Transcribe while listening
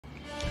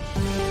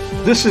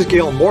This is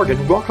Gail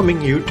Morgan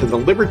welcoming you to the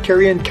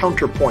Libertarian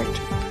Counterpoint.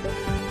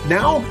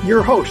 Now,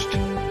 your host,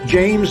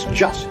 James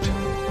Just.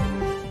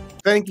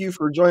 Thank you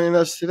for joining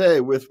us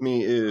today. With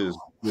me is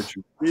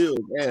Richard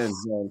Field and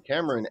John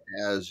Cameron,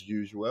 as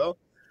usual.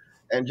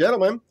 And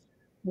gentlemen,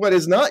 what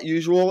is not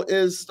usual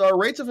is our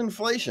rates of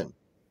inflation.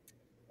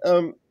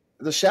 The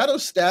shadow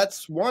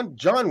stats,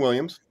 John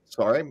Williams,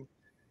 sorry,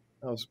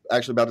 I was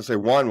actually about to say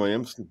Juan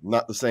Williams,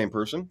 not the same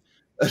person.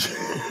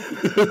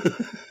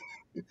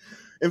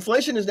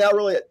 Inflation is now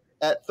really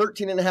at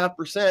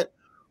 13.5%,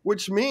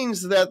 which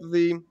means that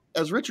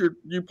as Richard,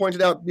 you pointed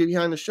out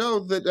behind the show,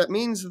 that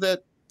means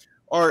that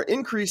our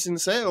increase in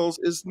sales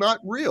is not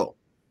real.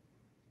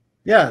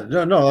 Yeah,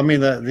 no. I mean,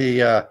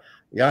 the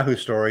Yahoo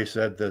story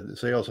said that the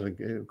sales of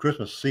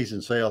Christmas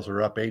season sales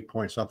are up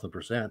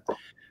 8-point-something%.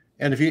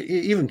 And if you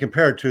even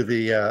compare it to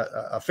the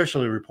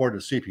officially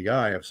reported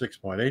CPI of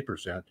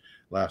 6.8%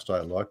 last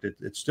I looked,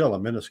 it's still a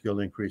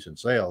minuscule increase in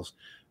sales,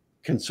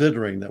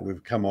 considering that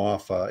we've come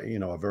off,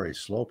 a very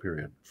slow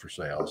period for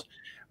sales.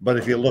 But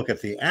if you look at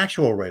the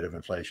actual rate of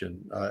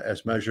inflation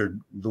as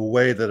measured the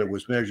way that it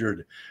was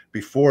measured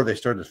before they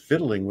started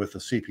fiddling with the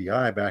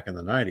CPI back in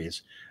the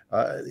 90s,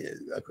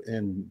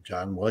 and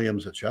John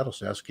Williams at Shadow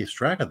Stats keeps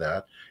track of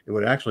that, it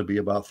would actually be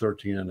about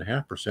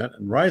 13.5%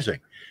 and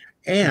rising.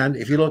 And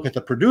if you look at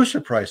the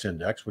producer price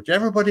index, which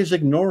everybody's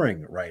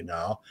ignoring right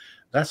now,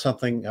 that's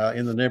something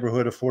in the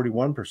neighborhood of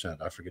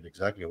 41%. I forget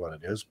exactly what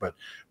it is, but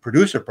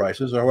producer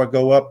prices are what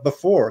go up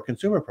before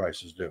consumer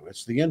prices do.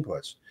 It's the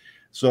inputs.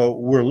 So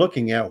we're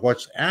looking at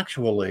what's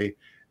actually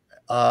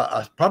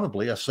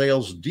probably a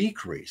sales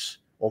decrease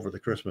over the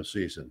Christmas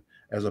season,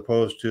 as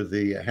opposed to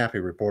the happily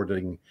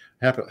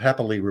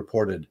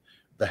reported,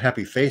 the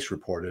happy face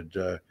reported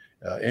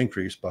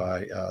increase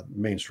by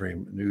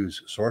mainstream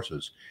news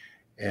sources.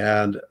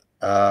 And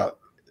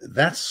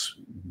that's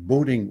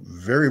boding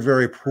very,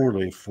 very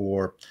poorly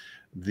for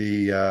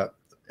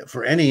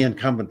any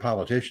incumbent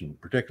politician,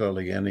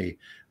 particularly any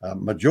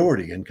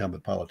majority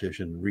incumbent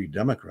politician, read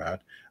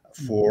Democrat,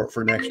 for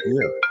next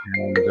year.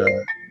 And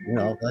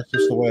that's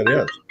just the way it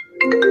is.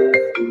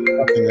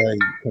 Nothing they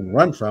can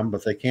run from,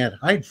 but they can't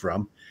hide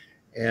from,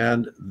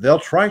 and they'll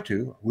try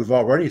to. We've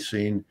already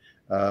seen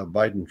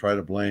Biden try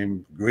to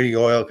blame greedy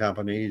oil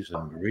companies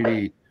and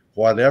greedy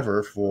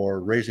whatever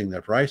for raising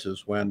their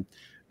prices, when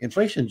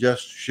inflation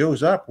just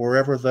shows up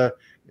wherever the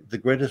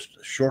greatest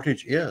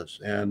shortage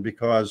is. And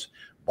because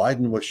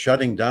Biden was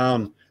shutting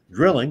down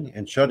drilling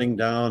and shutting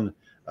down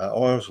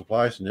oil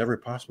supplies in every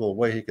possible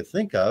way he could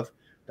think of,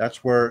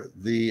 that's where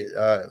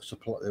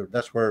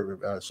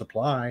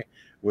supply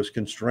was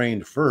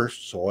constrained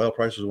first. So oil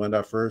prices went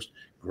up first.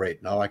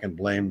 Great. Now I can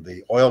blame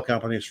the oil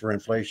companies for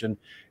inflation.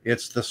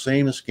 It's the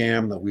same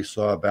scam that we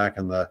saw back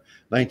in the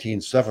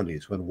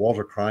 1970s when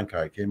Walter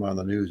Cronkite came on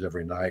the news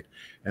every night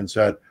and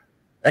said,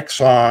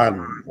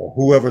 Exxon, or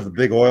whoever the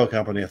big oil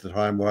company at the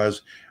time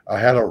was,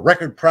 had a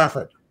record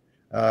profit.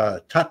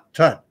 Tut,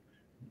 tut.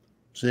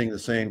 Seeing the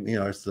same,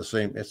 it's the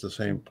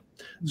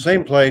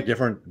same play,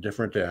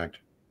 different act.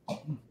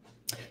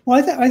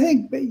 Well, I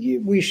think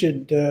we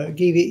should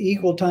give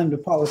equal time to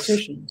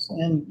politicians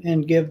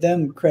and give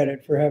them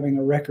credit for having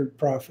a record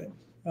profit,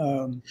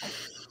 but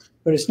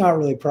it's not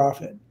really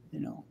profit,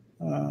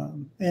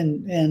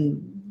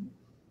 And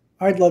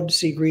I'd love to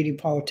see greedy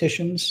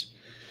politicians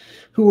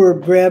who are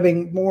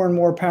grabbing more and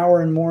more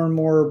power and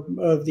more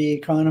of the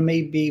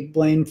economy be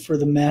blamed for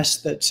the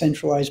mess that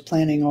centralized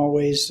planning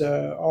always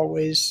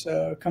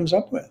comes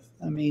up with.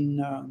 I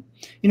mean,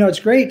 it's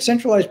great.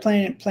 Centralized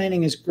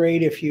planning is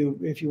great if you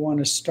want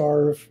to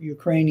starve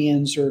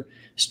Ukrainians or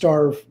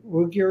starve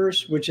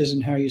Uyghurs, which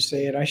isn't how you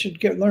say it. I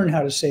should learn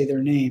how to say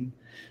their name.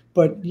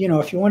 But,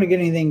 if you want to get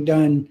anything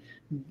done,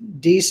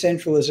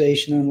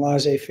 decentralization and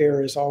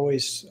laissez-faire is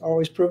always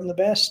proven the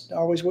best,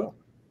 always will.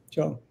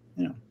 So,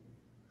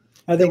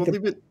 I think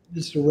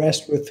it's the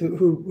rest with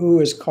who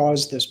has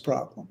caused this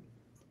problem.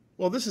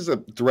 Well, this is a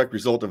direct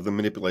result of the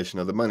manipulation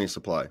of the money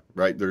supply,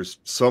 right? There's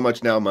so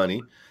much now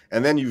money.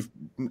 And then you've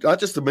not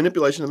just the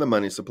manipulation of the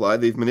money supply,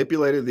 they've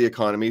manipulated the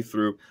economy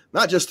through,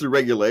 not just through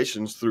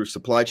regulations, through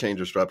supply chain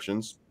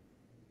disruptions,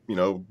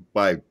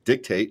 by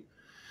dictate.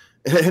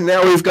 And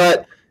now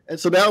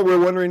so now we're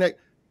wondering that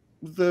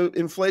the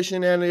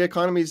inflation and the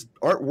economies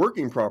aren't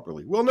working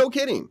properly. Well, no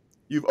kidding.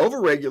 You've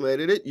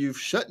overregulated it. You've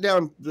shut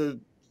down the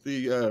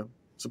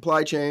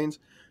supply chains.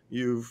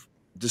 You've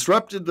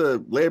disrupted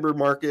the labor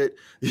market.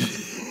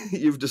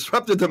 You've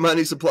disrupted the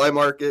money supply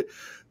market.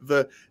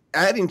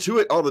 Adding to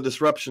it all the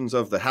disruptions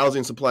of the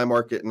housing supply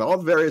market and all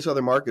the various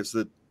other markets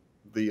that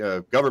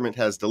the government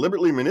has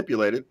deliberately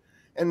manipulated,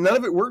 and none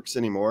of it works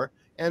anymore.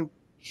 And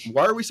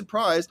why are we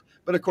surprised?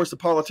 But of course, the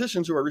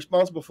politicians who are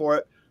responsible for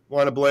it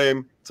want to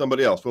blame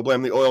somebody else. We'll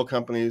blame the oil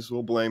companies.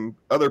 We'll blame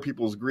other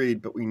people's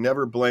greed, but we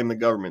never blame the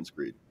government's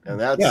greed. And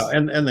that's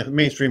and the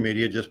mainstream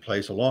media just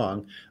plays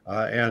along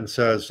and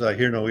says,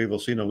 hear no evil,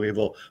 see no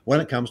evil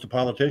when it comes to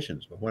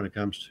politicians. But when it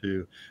comes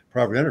to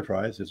private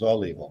enterprise, it's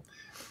all evil.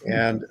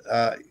 And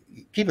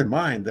keep in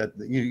mind that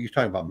you're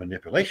talking about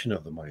manipulation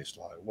of the money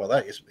supply. Well,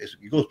 it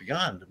goes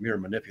beyond mere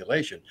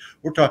manipulation.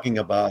 We're talking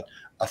about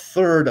a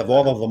third of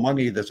all of the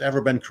money that's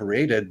ever been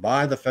created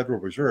by the Federal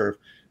Reserve.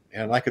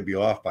 And I could be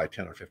off by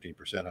 10 or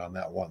 15% on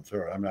that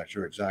 1/3. I'm not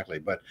sure exactly,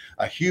 but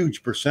a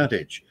huge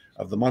percentage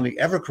of the money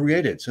ever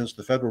created since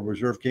the Federal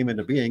Reserve came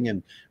into being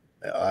in,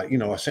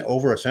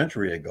 over a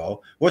century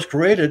ago, was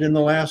created in the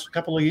last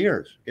couple of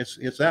years.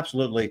 It's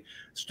absolutely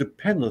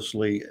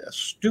stupendously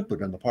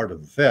stupid on the part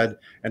of the Fed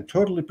and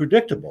totally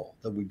predictable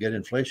that we get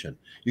inflation.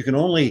 You can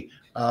only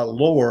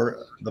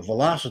lower the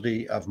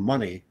velocity of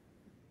money,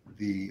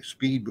 the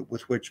speed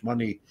with which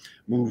money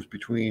moves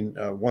between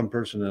one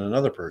person and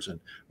another person,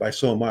 by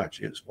so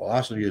much. Its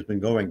velocity has been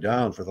going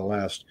down for the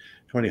last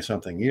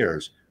 20-something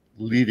years,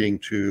 leading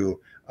to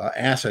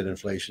asset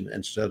inflation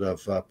instead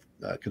of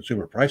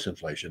consumer price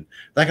inflation.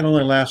 That can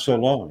only last so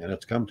long, and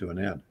it's come to an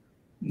end.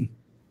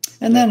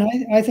 And then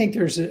I think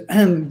there's,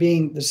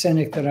 being the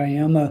cynic that I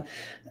am, a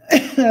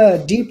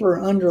deeper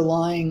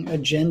underlying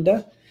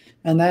agenda.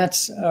 And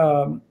that's,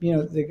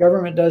 the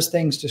government does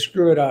things to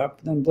screw it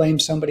up, then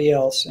blames somebody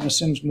else and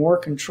assumes more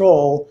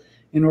control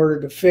in order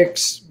to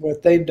fix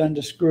what they've done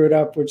to screw it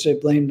up, which they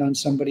blamed on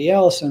somebody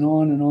else, and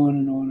on and on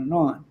and on and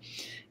on.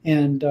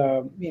 And,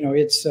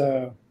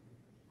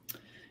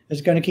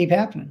 it's going to keep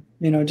happening.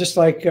 Just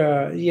like,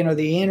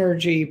 the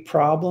energy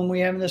problem we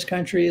have in this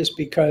country is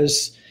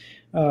because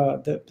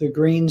the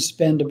Greens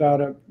spend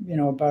about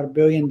 $1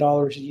 billion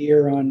a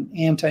year on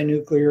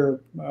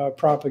anti-nuclear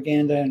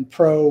propaganda and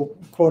pro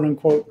quote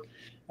unquote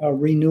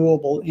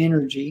renewable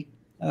energy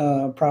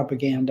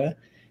propaganda,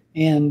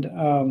 and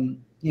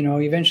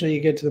eventually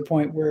you get to the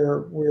point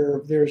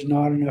where there's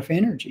not enough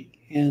energy,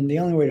 and the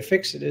only way to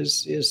fix it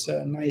is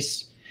a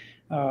nice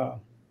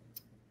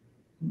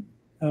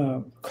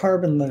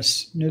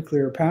carbonless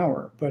nuclear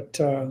power. But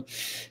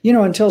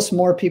until some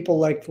more people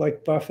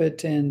like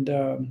Buffett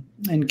and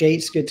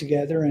Gates get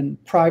together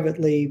and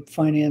privately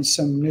finance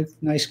some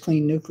nice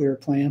clean nuclear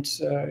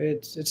plants,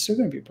 it's still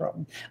going to be a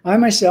problem. I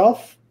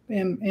myself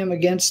am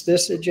against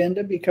this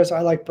agenda because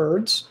I like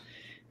birds,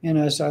 and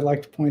as I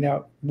like to point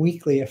out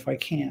weekly, if I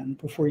can,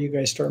 before you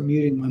guys start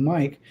muting my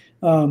mic,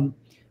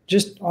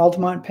 just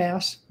Altamont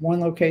Pass, one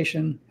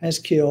location has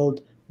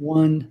killed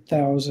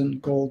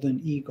 1,000 golden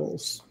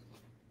eagles.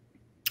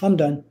 I'm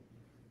done.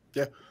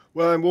 Yeah.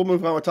 Well, and we'll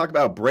move on. We'll talk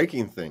about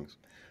breaking things.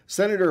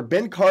 Senator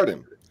Ben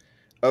Cardin,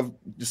 of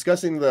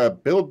discussing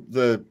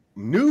the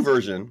new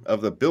version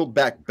of the Build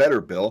Back Better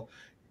bill,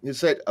 he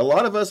said a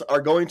lot of us are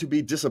going to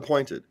be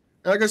disappointed.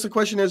 And I guess the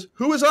question is,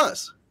 who is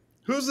us?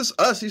 Who's this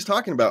us he's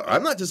talking about?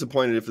 I'm not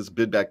disappointed if this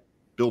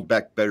Build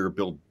Back Better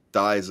bill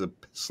dies a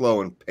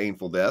slow and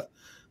painful death.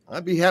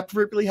 I'd be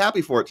really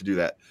happy for it to do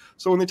that.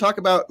 So when they talk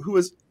about who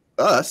is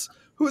us,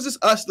 who is this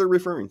us they're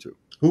referring to?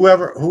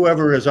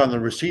 Whoever is on the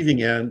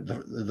receiving end,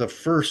 the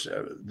first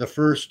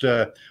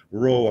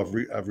row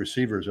of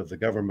receivers of the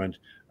government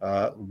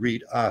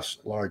read us,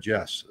 large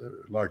S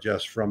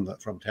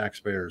from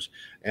taxpayers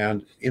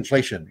and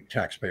inflation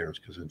taxpayers,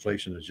 because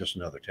inflation is just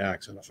another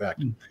tax in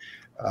effect.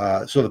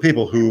 So the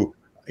people who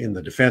in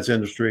the defense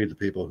industry, the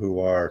people who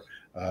are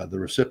the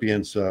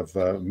recipients of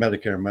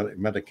Medicare,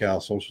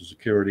 Medi-Cal, Social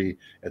Security,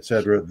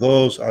 etc.,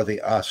 those are the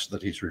us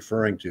that he's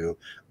referring to.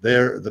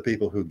 They're the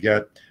people who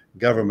get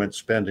government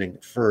spending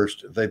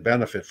first. They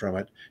benefit from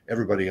it.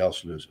 Everybody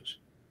else loses.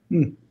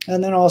 And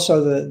then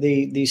also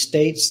the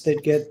states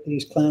that get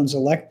these clowns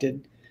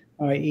elected,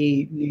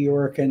 i.e. New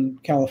York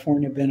and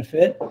California,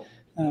 benefit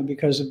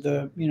because of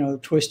the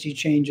twisty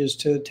changes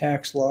to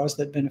tax laws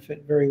that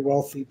benefit very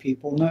wealthy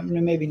people.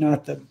 Maybe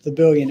not the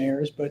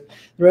billionaires, but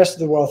the rest of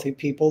the wealthy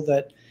people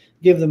that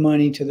give the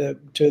money to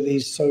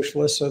these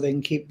socialists so they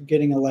can keep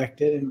getting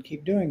elected and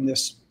keep doing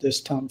this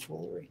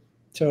tomfoolery.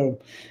 So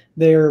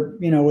they're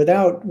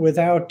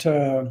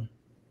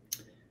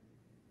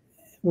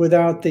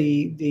without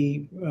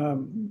the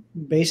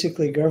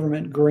basically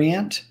government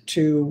grant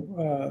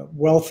to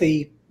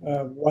wealthy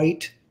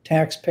white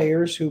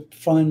taxpayers who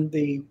fund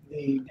the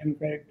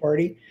Democratic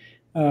Party,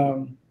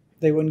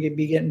 they wouldn't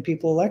be getting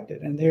people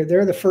elected, and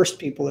they're the first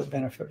people that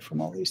benefit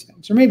from all these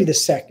things, or maybe the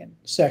second.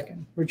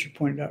 Richard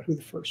pointed out who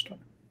the first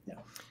one.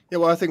 Yeah,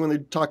 well, I think when they're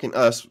talking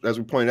us, as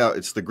we pointed out,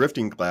 it's the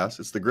grifting class,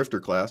 it's the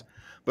grifter class,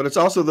 but it's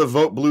also the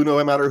vote blue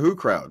no matter who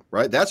crowd,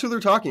 right? That's who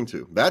they're talking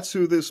to. That's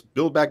who this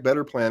Build Back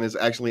Better plan is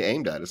actually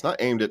aimed at. It's not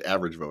aimed at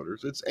average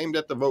voters. It's aimed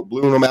at the vote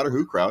blue no matter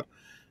who crowd,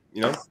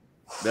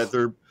 that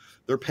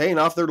they're paying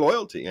off their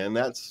loyalty. And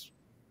that's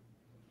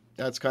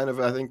kind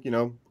of, I think,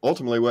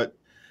 ultimately what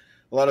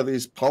a lot of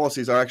these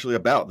policies are actually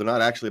about. They're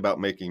not actually about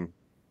making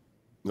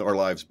our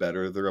lives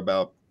better. They're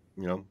about,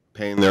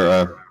 paying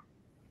their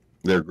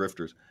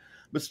grifters.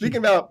 But speaking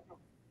about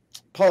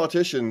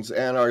politicians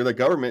and the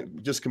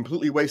government just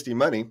completely wasting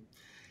money,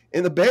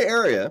 In the Bay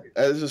Area,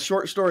 there's a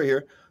short story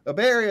here. The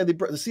Bay Area, the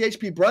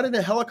CHP brought in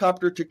a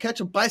helicopter to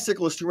catch a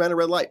bicyclist who ran a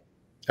red light.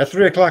 At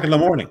 3 o'clock in the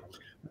morning,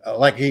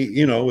 like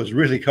he, was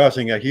really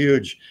causing a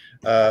huge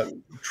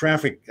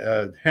traffic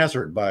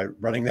hazard by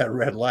running that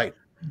red light.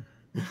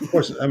 Of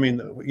course, I mean,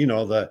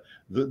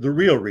 the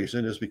real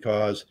reason is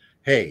because,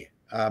 hey,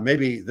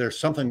 maybe there's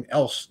something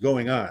else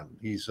going on.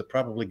 He's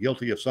probably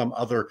guilty of some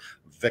other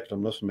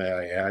victimless, may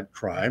I add,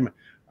 crime.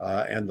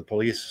 And the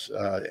police,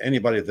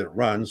 anybody that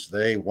runs,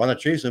 they want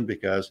to chase him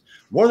because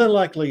more than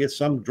likely it's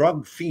some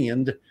drug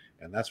fiend.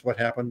 And that's what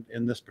happened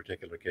in this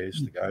particular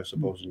case. The guy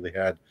supposedly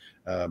had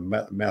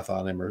meth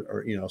on him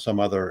or some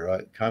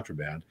other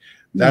contraband.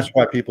 That's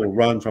why people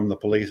run from the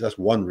police. That's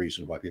one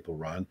reason why people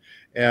run.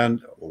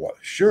 And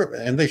sure,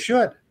 and they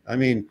should. I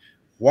mean,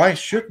 why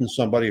shouldn't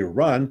somebody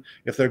run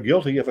if they're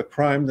guilty of a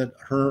crime that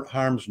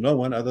harms no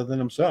one other than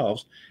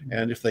themselves?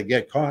 And if they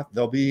get caught,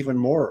 they'll be even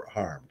more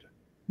harmed.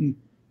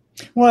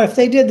 Well, if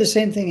they did the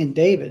same thing in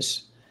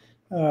Davis,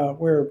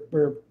 where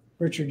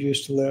Richard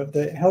used to live,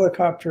 the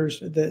helicopters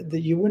that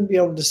you wouldn't be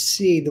able to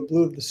see the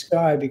blue of the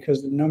sky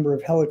because the number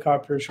of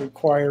helicopters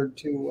required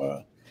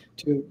to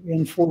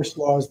enforce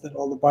laws that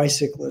all the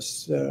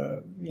bicyclists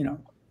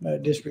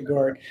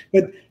disregard.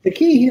 But the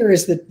key here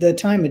is the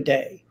time of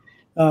day.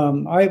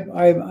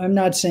 I'm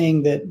not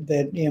saying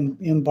that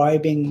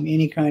imbibing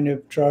any kind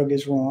of drug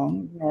is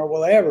wrong, nor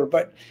will I ever.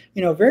 But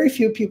very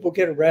few people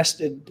get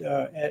arrested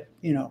at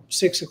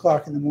 6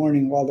 o'clock in the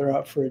morning while they're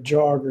out for a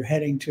jog or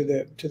heading to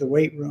the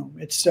weight room.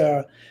 It's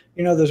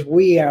those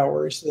wee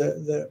hours,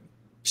 the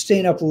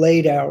staying up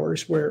late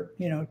hours where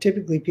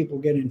typically people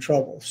get in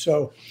trouble.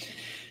 So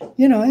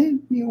you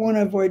want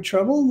to avoid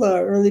trouble.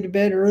 Early to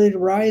bed, early to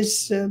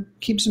rise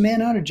keeps a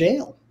man out of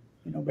jail.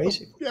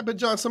 Basically. Yeah, but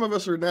John, some of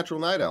us are natural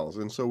night owls,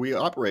 and so we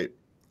operate.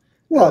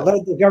 Well,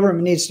 the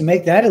government needs to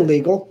make that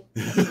illegal.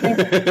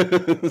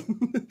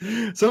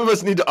 Some of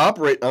us need to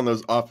operate on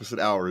those opposite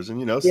hours,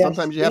 and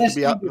sometimes you have to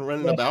be out and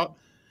running about.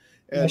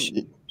 And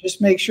just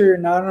make sure you're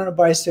not on a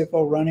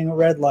bicycle running a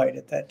red light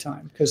at that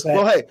time, because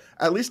well, hey,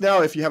 at least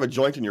now if you have a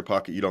joint in your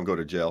pocket, you don't go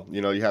to jail.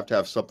 You have to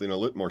have something a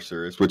little more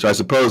serious, which I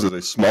suppose is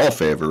a small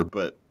favor.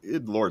 But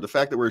Lord, the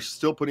fact that we're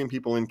still putting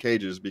people in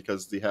cages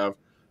because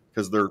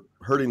they're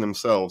hurting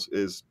themselves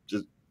is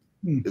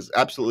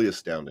absolutely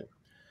astounding.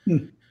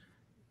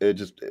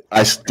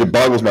 It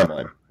boggles my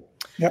mind.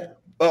 Yep.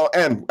 Well,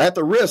 and at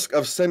the risk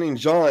of sending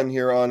John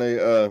here on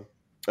a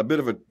bit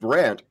of a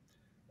rant,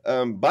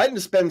 Biden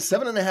to spend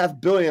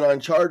 $7.5 billion on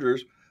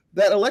chargers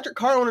that electric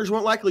car owners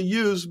won't likely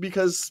use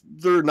because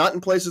they're not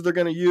in places they're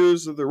going to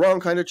use, or the wrong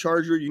kind of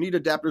charger. You need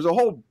adapters. A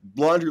whole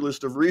laundry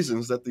list of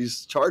reasons that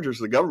these chargers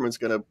the government's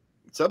going to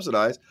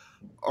subsidize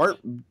aren't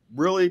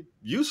really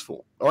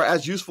useful or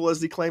as useful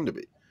as they claim to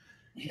be.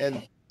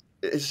 And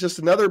it's just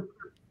another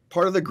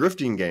part of the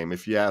grifting game,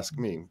 if you ask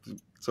me.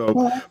 So,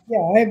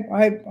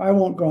 I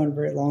won't go on a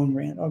very long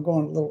rant. I'll go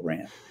on a little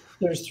rant.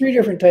 There's 3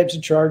 different types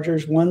of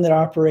chargers. One that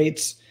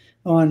operates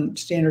on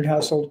standard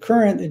household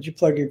current that you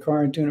plug your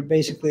car into, and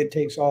basically it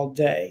takes all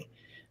day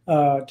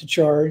to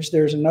charge.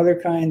 There's another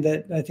kind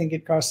that I think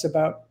it costs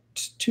about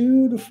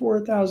 $2,000 to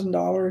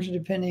 $4,000,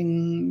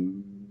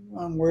 depending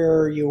on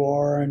where you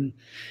are and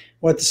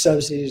what the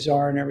subsidies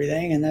are and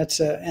everything. And that's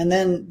and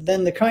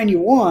then the kind you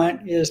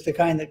want is the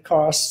kind that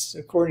costs,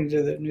 according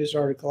to the news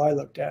article I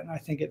looked at, and I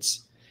think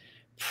it's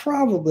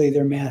probably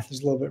their math is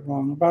a little bit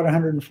wrong, about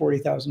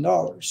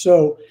 $140,000.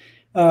 So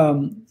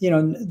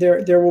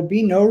there will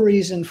be no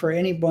reason for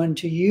anyone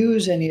to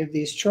use any of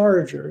these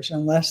chargers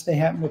unless they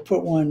happen to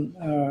put one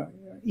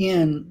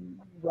in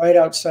right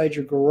outside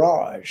your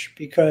garage,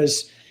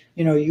 because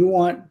you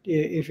want,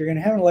 if you're going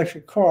to have an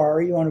electric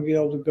car, you want to be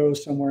able to go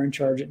somewhere and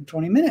charge it in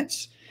 20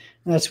 minutes.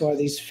 And that's why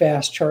these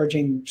fast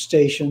charging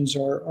stations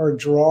are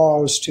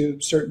draws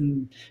to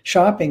certain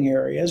shopping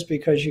areas,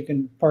 because you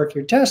can park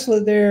your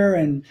Tesla there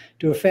and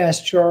do a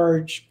fast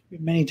charge.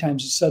 Many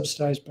times it's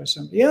subsidized by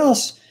somebody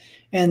else,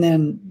 and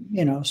then,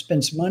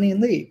 spend some money and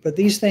leave. But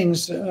these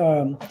things,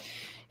 unless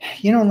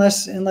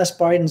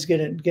Biden's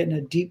getting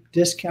a deep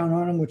discount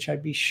on them, which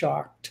I'd be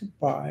shocked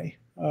by,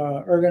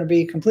 are going to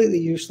be completely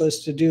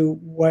useless to do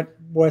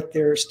what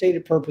their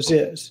stated purpose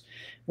is,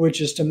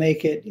 which is to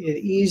make it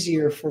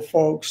easier for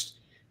folks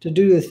to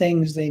do the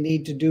things they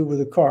need to do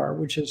with a car,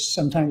 which is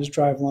sometimes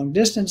drive long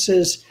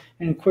distances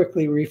and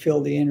quickly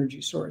refill the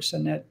energy source.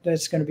 And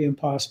that's going to be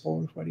impossible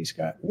with what he's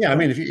got. Yeah, I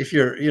mean, if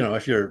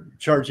you're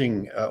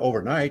charging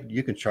overnight,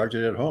 you can charge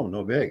it at home,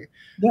 no big.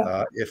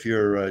 Yeah. If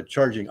you're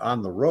charging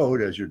on the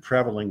road as you're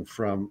traveling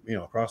from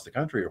across the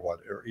country or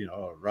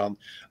around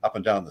up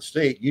and down the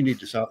state, you need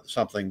to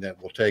something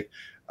that will take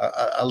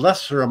a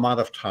lesser amount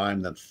of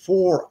time than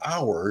 4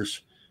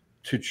 hours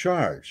to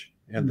charge.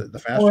 And the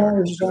fast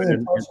chargers do it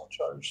in partial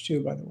charge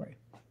too, by the way.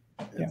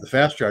 Yeah. The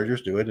fast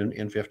chargers do it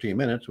in 15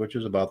 minutes, which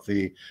is about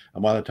the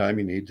amount of time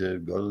you need to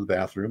go to the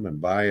bathroom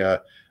and buy a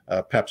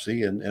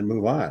Pepsi and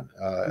move on.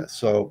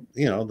 So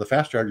the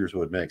fast chargers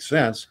would make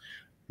sense,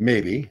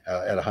 maybe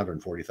at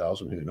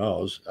 140,000, who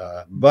knows?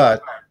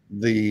 But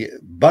the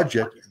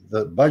budget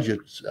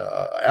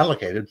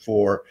allocated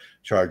for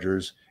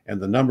chargers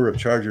and the number of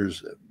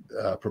chargers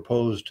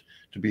proposed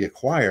to be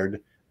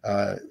acquired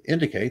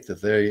indicate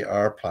that they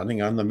are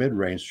planning on the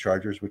mid-range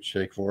chargers, which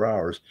take 4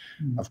 hours.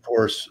 Of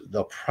course,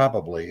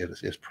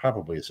 it's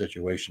probably a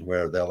situation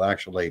where they'll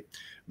actually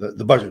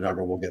the budget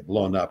number will get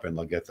blown up and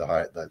they'll get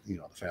the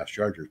fast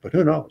chargers. But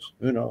who knows?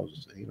 Who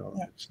knows?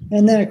 Yeah.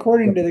 And then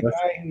according to the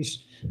guy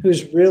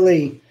who's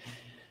really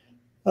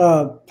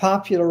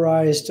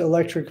popularized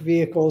electric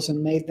vehicles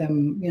and made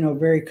them,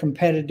 very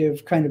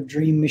competitive kind of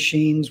dream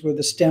machines with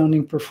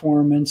astounding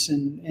performance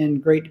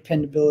and great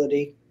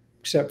dependability,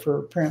 except for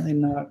apparently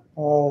not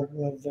all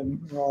of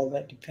them are all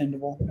that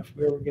dependable, if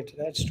we ever get to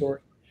that story.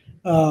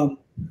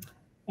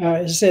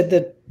 Said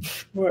that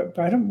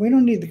we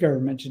don't need the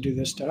government to do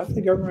this stuff.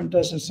 The government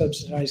doesn't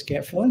subsidize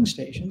gas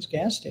stations.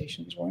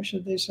 Why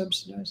should they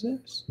subsidize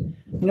this?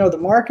 The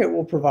market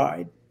will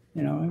provide.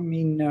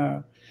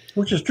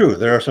 Which is true.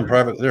 There are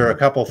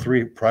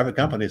three private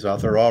companies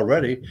out there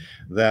already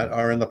that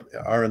are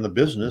in the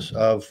business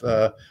of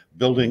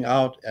building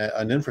out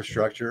an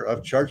infrastructure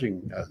of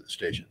charging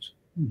stations.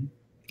 Mm-hmm.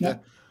 Yeah.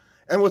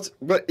 And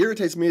what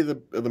irritates me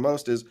the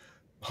most is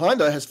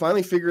Honda has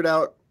finally figured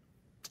out,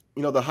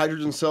 the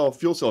hydrogen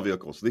fuel cell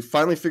vehicles. They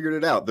finally figured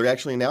it out. They're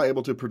actually now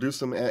able to produce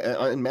them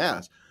in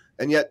mass.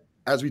 And yet,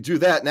 as we do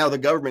that, now the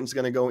government's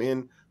going to go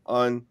in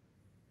on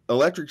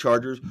electric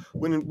chargers,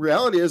 when in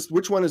reality is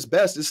which one is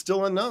best is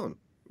still unknown.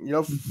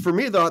 For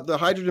me, the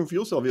hydrogen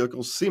fuel cell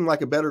vehicles seem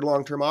like a better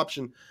long-term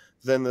option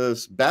than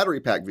the battery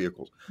pack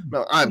vehicles.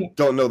 Now, I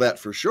don't know that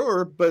for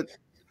sure, but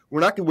we're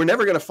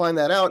never going to find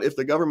that out if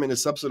the government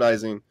is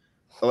subsidizing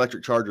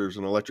electric chargers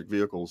and electric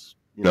vehicles,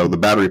 the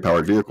battery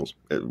powered vehicles.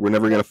 We're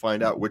never going to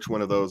find out which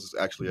one of those is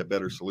actually a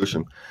better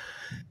solution.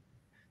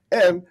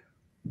 And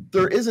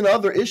there is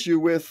another issue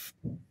with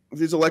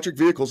these electric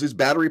vehicles, these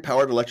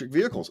battery-powered electric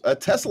vehicles. A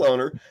Tesla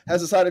owner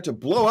has decided to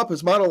blow up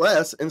his Model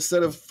S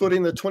instead of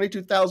footing the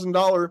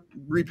 $22,000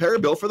 repair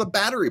bill for the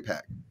battery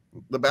pack.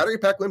 The battery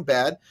pack went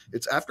bad.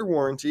 It's after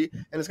warranty,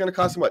 and it's going to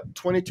cost him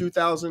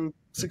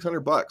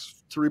 $22,600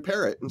 to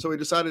repair it. And so he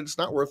decided it's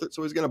not worth it.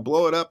 So he's going to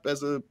blow it up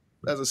as a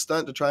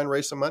stunt to try and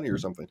raise some money or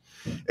something.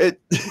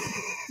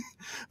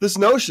 This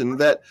notion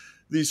that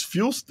these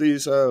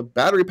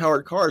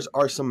battery-powered cars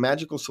are some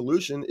magical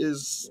solution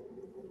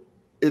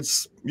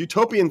it's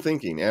utopian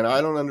thinking, and I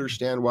don't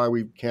understand why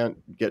we can't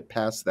get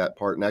past that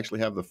part and actually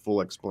have the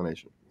full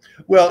explanation.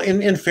 Well,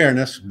 in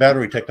fairness,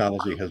 battery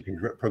technology has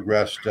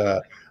progressed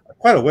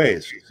quite a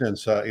ways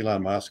since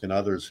Elon Musk and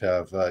others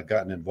have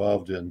gotten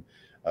involved in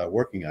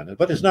working on it,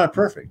 but it's not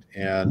perfect.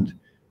 And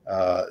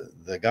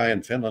the guy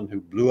in Finland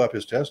who blew up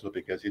his Tesla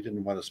because he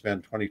didn't want to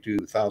spend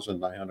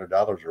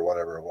 $22,900 or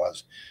whatever it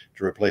was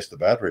to replace the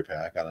battery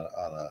pack on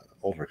an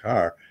older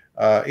car,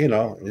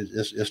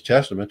 is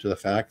testament to the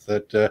fact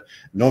that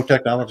no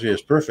technology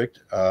is perfect.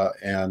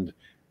 And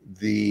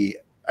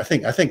I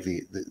think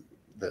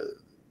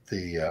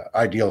the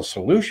ideal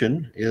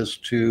solution is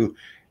to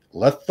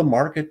let the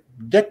market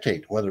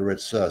dictate whether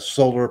it's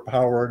solar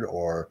powered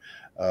or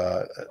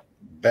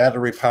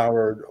battery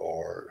powered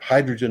or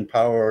hydrogen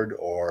powered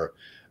or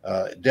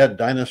dead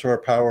dinosaur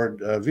powered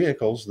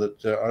vehicles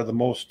that are the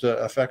most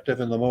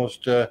effective and the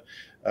most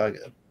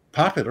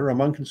popular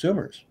among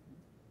consumers.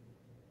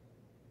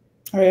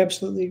 I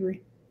absolutely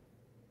agree.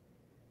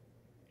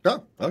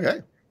 Oh,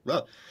 okay.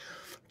 Well,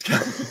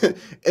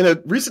 in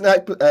a recent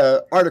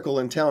article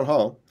in Town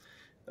Hall,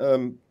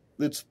 the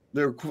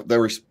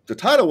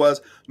title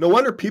was "No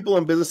Wonder People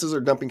and Businesses Are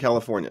Dumping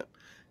California."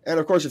 And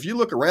of course, if you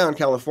look around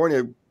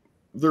California,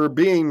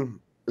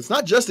 it's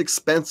not just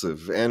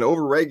expensive and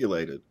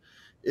overregulated.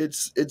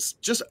 It's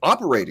just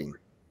operating,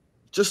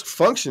 just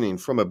functioning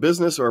from a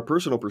business or a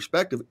personal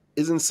perspective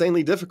is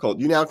insanely difficult.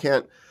 You now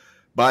can't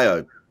buy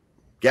a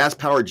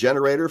gas-powered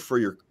generator for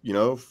your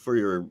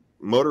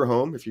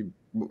motorhome. If you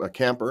a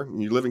camper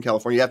and you live in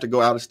California, you have to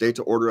go out of state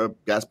to order a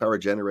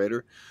gas-powered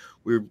generator.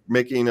 We're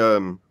making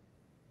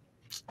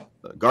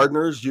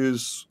gardeners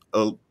use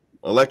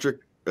electric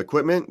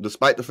equipment,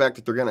 despite the fact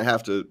that they're going to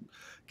have to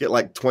get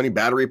like 20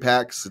 battery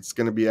packs. It's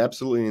going to be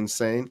absolutely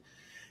insane.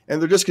 And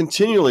they're just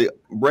continually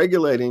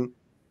regulating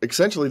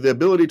essentially the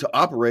ability to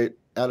operate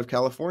out of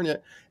California.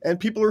 And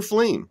people are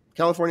fleeing.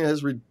 California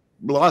has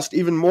lost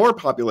even more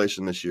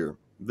population this year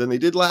than they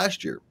did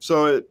last year.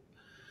 So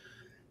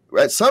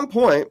at some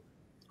point,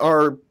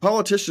 our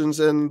politicians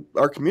and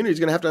our community is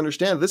going to have to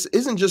understand this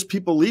isn't just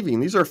people leaving.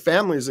 These are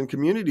families and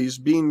communities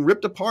being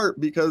ripped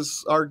apart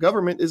because our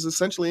government is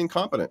essentially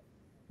incompetent.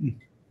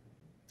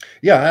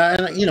 Yeah,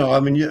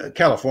 and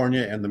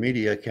California and the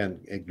media can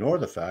ignore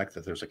the fact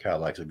that there's a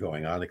cow exit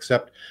going on,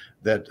 except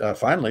that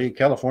finally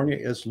California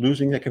is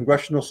losing a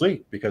congressional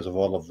seat because of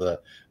all of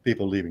the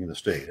people leaving the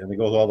state, and it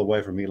goes all the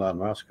way from Elon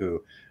Musk,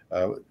 who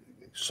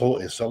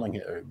is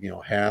selling,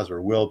 has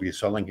or will be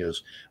selling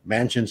his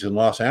mansions in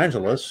Los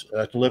Angeles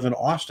to live in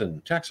Austin,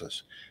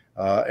 Texas,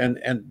 but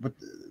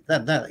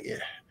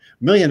that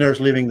millionaires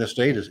leaving the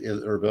state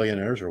or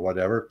billionaires or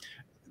whatever.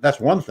 That's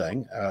one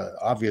thing.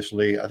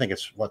 Obviously, I think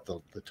it's what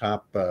the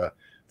top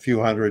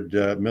few hundred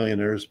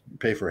millionaires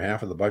pay for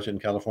half of the budget in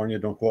California.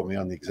 Don't quote me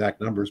on the exact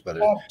numbers, but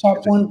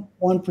top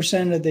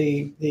 1% of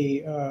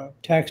the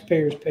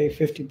taxpayers pay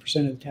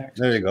 50% of the taxes.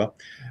 There you go.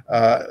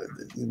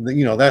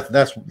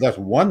 That's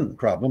one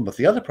problem, but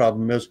the other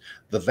problem is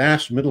the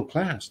vast middle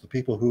class, the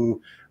people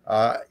who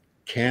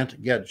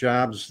can't get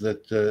jobs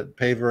that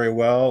pay very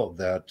well,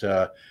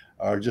 that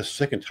are just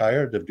sick and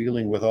tired of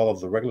dealing with all of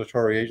the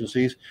regulatory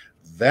agencies.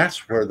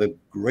 That's where the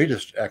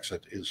greatest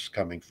exit is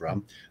coming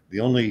from. The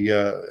only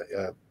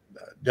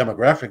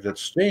demographic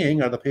that's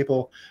staying are the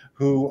people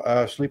who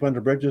sleep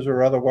under bridges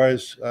or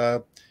otherwise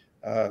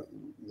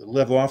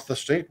live off the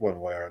state one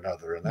way or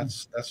another, and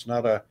that's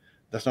not a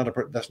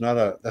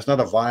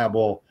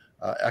viable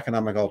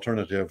economic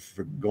alternative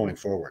for going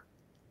forward.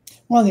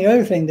 Well, the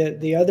other thing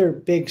the other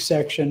big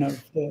section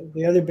of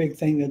the other big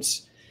thing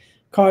that's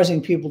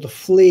causing people to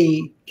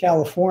flee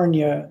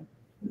California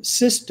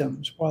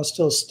systems while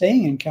still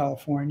staying in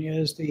California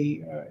is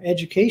the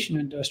education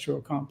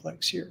industrial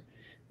complex here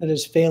that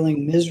is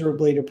failing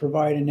miserably to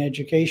provide an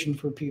education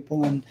for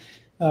people. And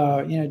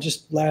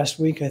just last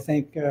week, I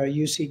think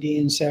UCD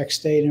and Sac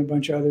State and a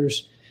bunch of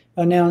others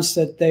announced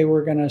that they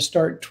were going to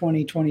start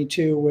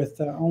 2022 with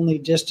only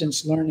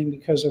distance learning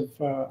because of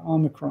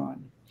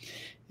Omicron.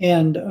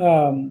 And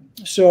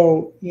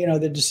so,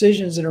 the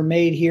decisions that are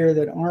made here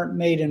that aren't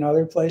made in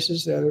other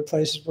places, the other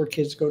places where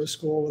kids go to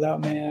school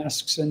without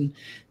masks and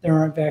there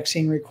aren't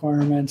vaccine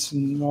requirements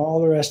and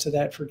all the rest of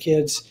that for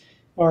kids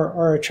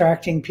are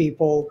attracting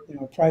people.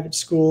 Private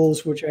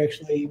schools, which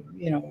actually,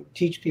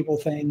 teach people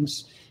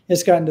things.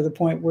 It's gotten to the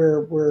point where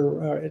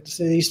it's,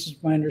 at least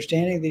it's my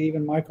understanding, that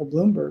even Michael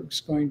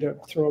Bloomberg's going to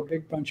throw a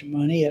big bunch of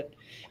money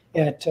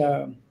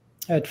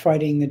at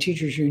fighting the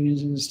teachers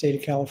unions in the state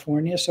of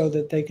California so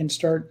that they can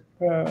start,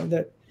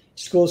 that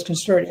schools can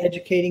start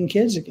educating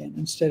kids again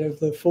instead of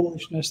the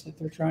foolishness that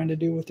they're trying to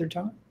do with their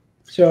time.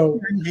 So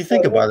if you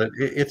think about it,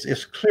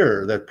 it's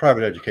clear that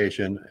private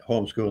education,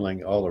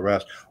 homeschooling, all the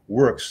rest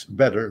works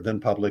better than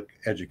public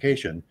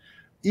education.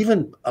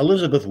 Even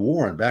Elizabeth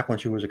Warren, back when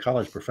she was a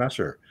college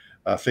professor,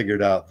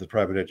 figured out that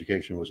private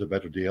education was a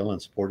better deal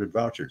and supported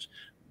vouchers.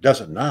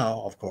 Doesn't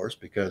now, of course,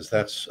 because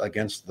that's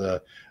against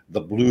the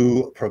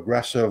blue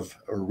progressive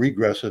or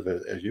regressive,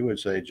 as you would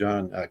say,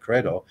 John,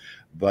 credo.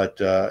 But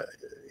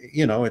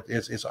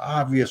it's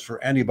obvious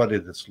for anybody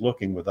that's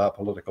looking without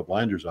political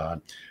blinders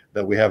on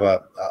that we have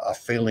a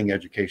failing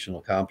educational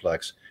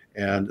complex,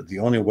 and the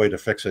only way to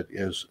fix it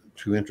is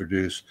to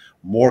introduce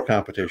more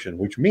competition,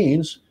 which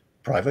means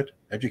private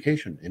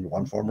education in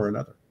one form or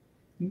another.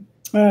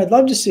 I'd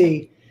love to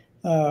see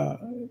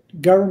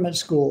government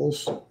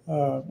schools.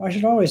 I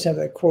should always have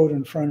that quote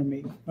in front of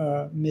me,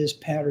 Ms.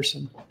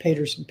 Patterson,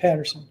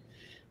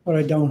 but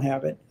I don't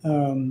have it,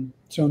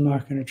 so I'm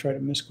not going to try to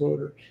misquote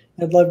her.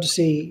 I'd love to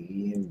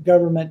see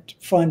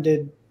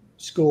government-funded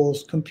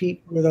schools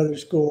compete with other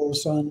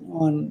schools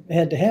on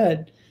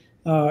head-to-head.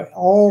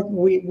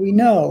 We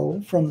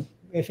know from,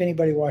 if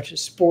anybody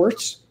watches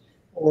sports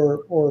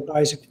or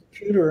buys a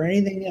computer or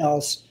anything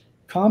else,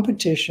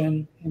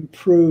 competition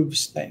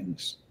improves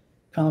things.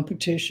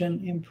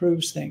 Competition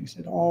improves things.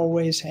 It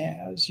always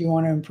has. You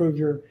want to improve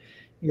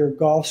your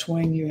golf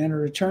swing, you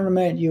enter a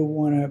tournament, you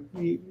want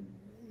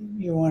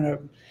to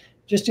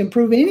just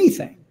improve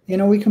anything.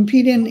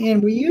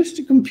 We used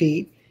to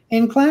compete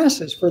in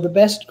classes for the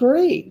best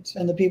grades,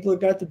 and the people who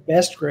got the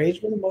best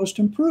grades were the most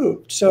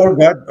improved. So or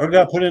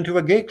got put into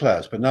a gate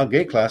class, but now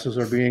gate classes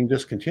are being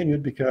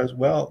discontinued because,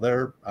 well,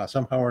 they're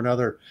somehow or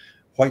another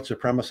white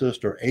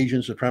supremacist or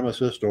Asian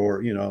supremacist,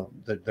 or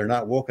that they're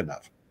not woke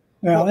enough.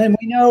 Well, and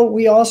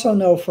we also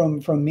know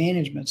from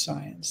management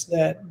science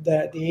that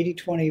the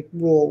 80-20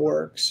 rule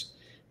works.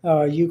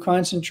 You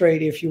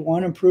concentrate, if you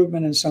want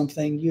improvement in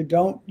something, you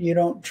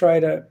don't try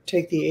to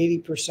take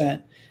the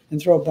 80%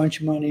 and throw a bunch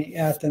of money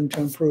at them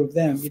to improve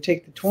them. You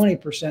take the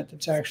 20%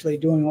 that's actually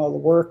doing all the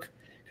work,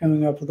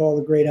 coming up with all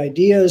the great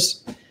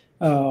ideas,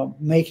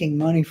 making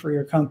money for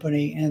your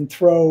company, and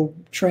throw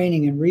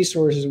training and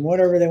resources and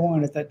whatever they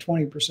want at that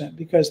 20%,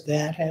 because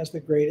that has the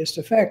greatest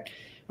effect.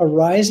 A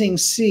rising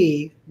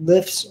sea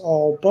lifts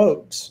all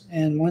boats.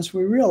 And once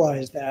we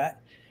realize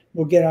that,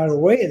 we'll get out of the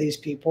way of these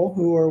people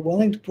who are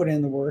willing to put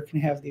in the work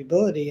and have the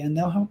ability, and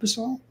they'll help us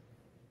all.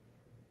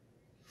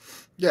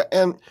 Yeah,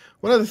 and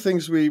one of the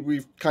things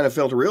we've kind of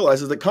failed to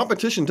realize is that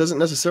competition doesn't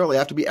necessarily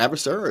have to be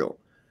adversarial.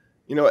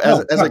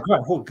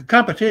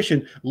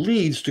 Competition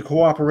leads to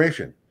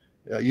cooperation.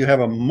 You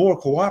have a more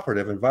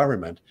cooperative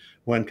environment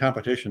when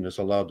competition is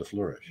allowed to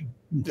flourish.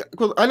 Yeah,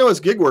 well, I know as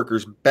gig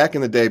workers back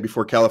in the day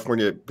before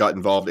California got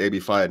involved,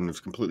 AB5, and has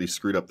completely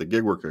screwed up the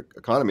gig work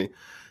economy,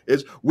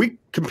 is we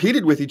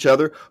competed with each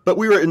other, but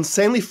we were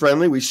insanely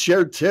friendly. We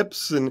shared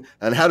tips and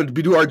how to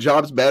do our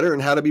jobs better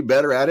and how to be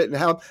better at it, and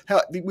how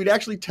we'd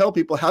actually tell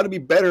people how to be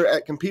better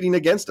at competing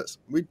against us.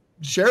 We'd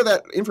share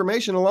that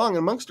information along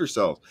amongst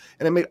ourselves,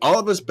 and it made all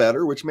of us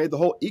better, which made the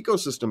whole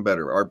ecosystem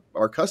better.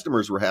 Our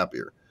customers were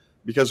happier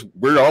because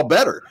we're all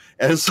better,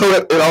 and so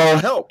it all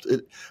helped.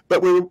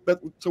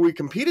 So we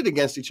competed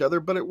against each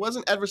other, but it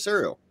wasn't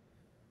adversarial.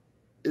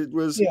 It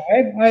was.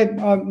 Yeah,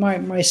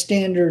 my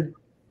standard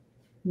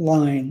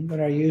line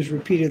that I use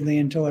repeatedly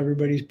until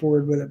everybody's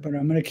bored with it, but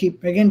I'm going to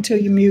keep again until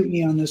you mute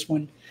me on this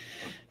one.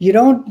 You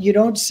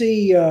don't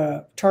see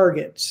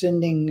Target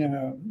sending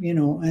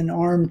an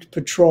armed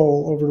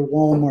patrol over to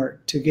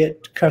Walmart to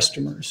get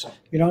customers.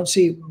 You don't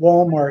see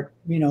Walmart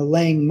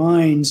laying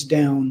mines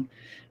down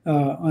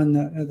on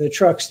the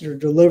trucks that are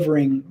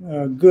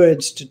delivering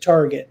goods to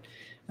Target.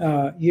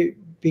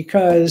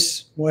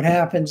 Because what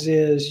happens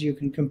is you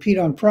can compete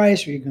on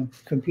price, or you can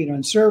compete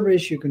on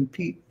service, you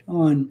compete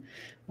on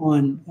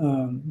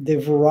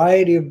the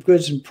variety of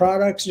goods and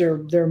products.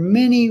 There are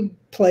many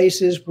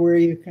places where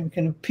you can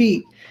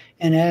compete,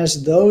 and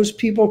as those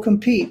people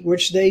compete,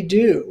 which they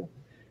do,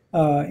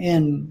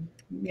 and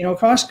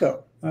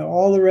Costco,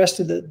 all the rest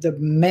of the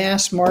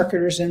mass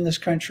marketers in this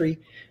country,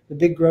 the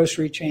big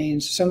grocery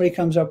chains, somebody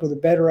comes up with a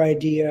better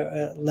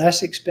idea, a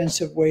less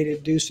expensive way to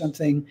do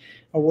something,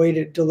 a way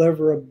to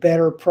deliver a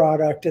better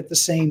product at the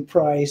same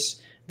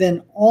price,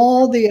 then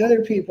all the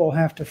other people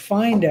have to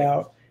find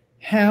out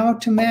how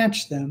to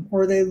match them,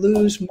 or they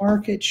lose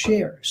market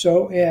share.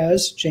 So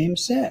as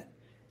James said,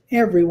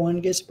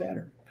 everyone gets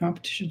better.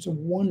 Competition's a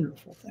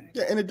wonderful thing.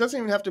 Yeah, and it doesn't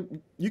even have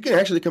to. You can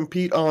actually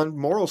compete on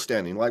moral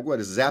standing. Like what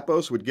is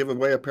Zappos would give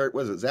away a pair?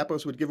 Was it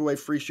Zappos would give away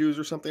free shoes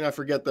or something? I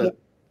forget that. Yep.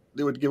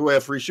 They would give away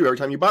a free shoe every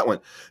time you bought one.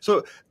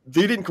 So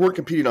they weren't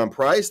competing on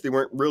price. They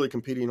weren't really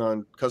competing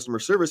on customer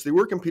service. They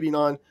were competing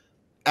on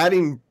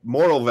adding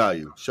moral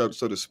value, so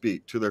to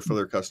speak, for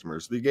their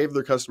customers. They gave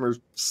their customers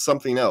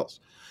something else.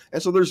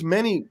 And so there's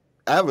many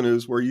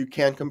avenues where you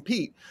can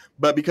compete,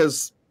 but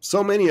because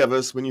so many of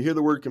us, when you hear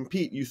the word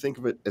compete, you think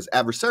of it as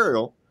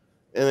adversarial,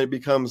 and it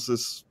becomes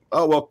this,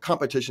 oh, well,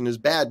 competition is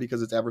bad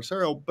because it's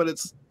adversarial, but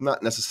it's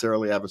not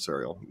necessarily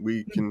adversarial.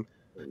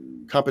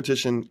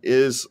 Competition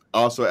is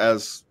also,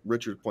 as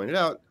Richard pointed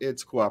out,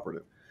 it's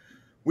cooperative.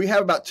 We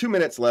have about 2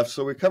 minutes left,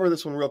 so we cover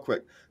this one real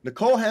quick.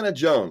 Nicole Hannah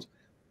Jones,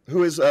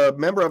 who is a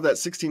member of that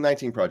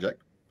 1619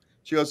 Project,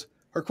 she goes,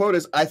 her quote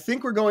is, "I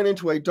think we're going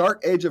into a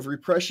dark age of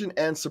repression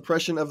and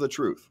suppression of the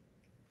truth,"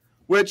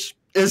 which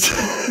is,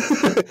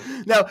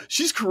 now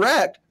she's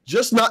correct,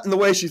 just not in the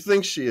way she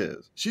thinks she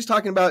is. She's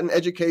talking about in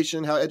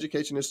education, how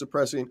education is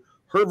suppressing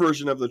her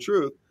version of the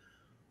truth,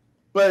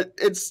 but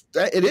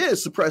it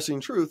is suppressing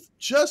truth,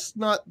 just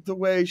not the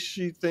way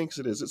she thinks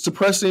it is. It's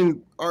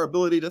suppressing our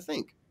ability to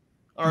think.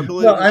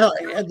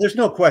 There's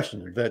no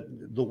question that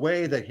the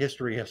way that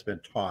history has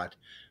been taught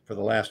for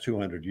the last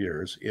 200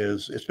 years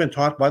is it's been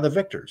taught by the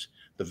victors.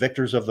 The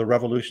victors of the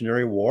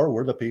Revolutionary War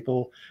were the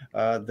people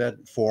that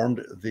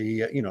formed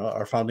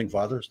our founding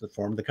fathers that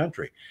formed the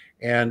country.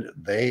 And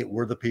they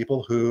were the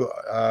people who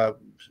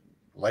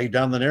laid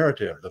down the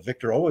narrative. The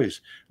victor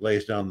always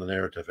lays down the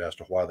narrative as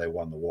to why they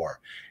won the war.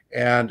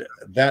 And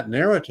that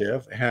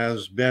narrative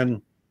has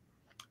been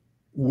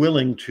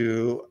willing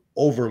to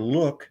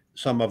overlook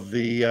some of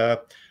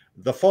the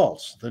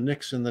faults, the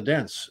nicks and the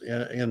dents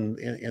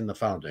in the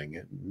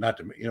founding. Not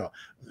to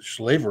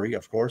slavery,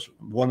 of course,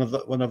 one of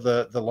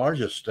the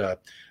largest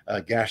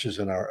gashes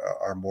in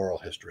our moral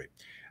history.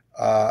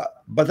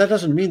 But that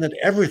doesn't mean that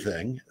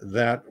everything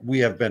that we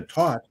have been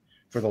taught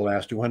for the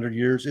last 200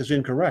 years is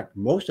incorrect.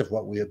 Most of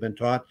what we have been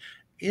taught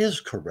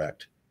is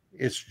correct.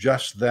 It's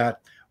just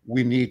that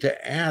we need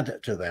to add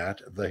to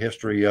that the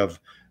history of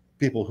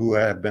people who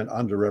have been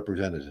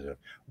underrepresented.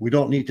 We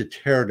don't need to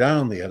tear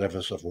down the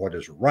edifice of what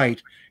is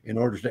right in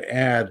order to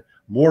add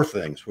more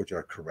things which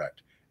are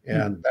correct.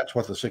 And that's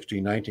what the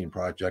 1619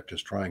 Project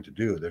is trying to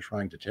do. They're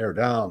trying to tear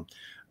down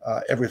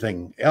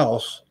everything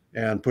else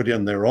and put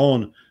in their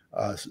own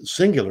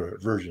singular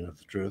version of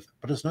the truth,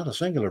 but it's not a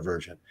singular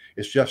version.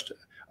 It's just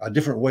a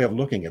different way of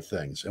looking at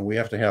things. And we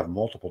have to have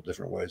multiple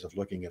different ways of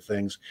looking at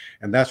things.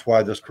 And that's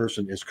why this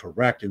person is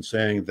correct in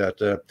saying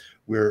that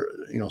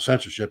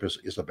censorship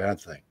is a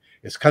bad thing.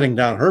 It's cutting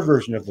down her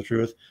version of the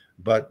truth,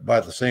 but by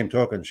the same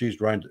token, she's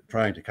trying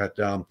to cut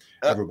down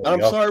everybody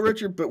else. I'm sorry,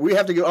 Richard, but we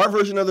have to get our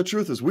version of the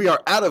truth is we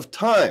are out of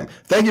time.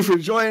 Thank you for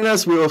joining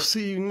us. We will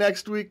see you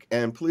next week.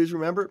 And please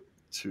remember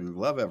to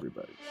love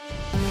everybody.